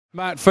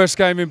Matt, first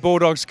game in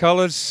Bulldogs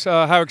colours.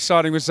 How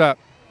exciting was that?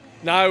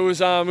 No, it was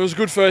a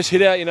good first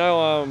hit out.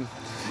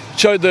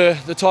 Showed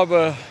the type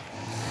of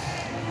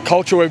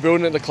culture we're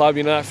building at the club.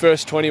 That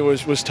first 20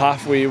 was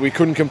tough. We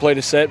couldn't complete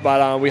a set,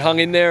 but we hung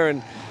in there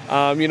and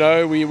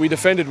we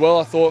defended well.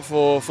 I thought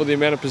for the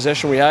amount of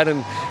possession we had,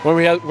 and when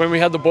we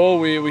had the ball,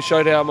 we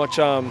showed how much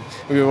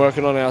we've been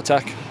working on our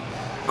attack.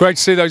 Great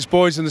to see those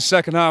boys in the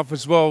second half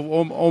as well,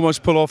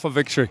 almost pull off a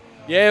victory.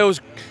 Yeah, it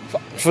was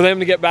for them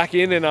to get back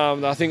in, and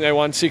I think they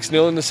won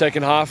 6-0 in the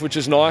second half, which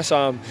is nice.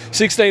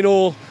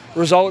 16-all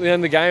result at the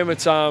end of the game.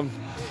 It's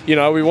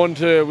we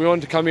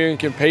wanted to come here and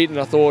compete, and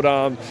I thought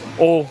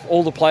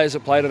all the players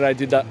that played today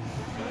did that.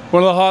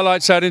 One of the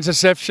highlights, that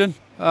interception.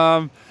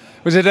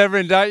 Was it ever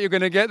in doubt you're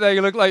going to get there?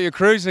 You look like you're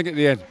cruising at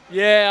the end.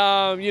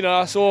 Yeah,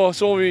 I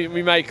saw me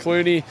mate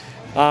Clooney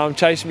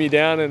chasing me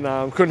down,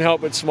 and couldn't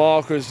help but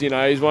smile because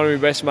he's one of my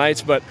best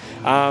mates. But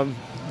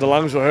the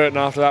lungs were hurting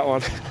after that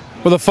one.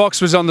 Well, the Fox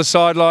was on the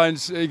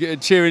sidelines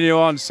cheering you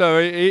on, so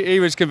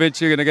he was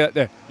convinced you're going to get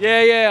there.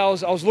 Yeah, I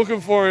was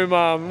looking for him.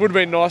 It would have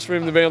been nice for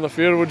him to be on the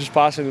field. We're just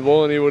passing the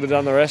ball, and he would have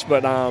done the rest.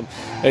 But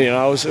it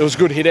was a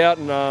good hit out,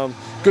 and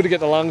good to get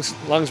the lungs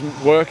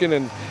working,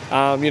 and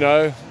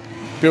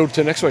build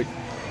to next week.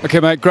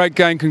 Okay, mate. Great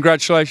game.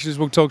 Congratulations.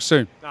 We'll talk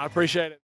soon. I appreciate it.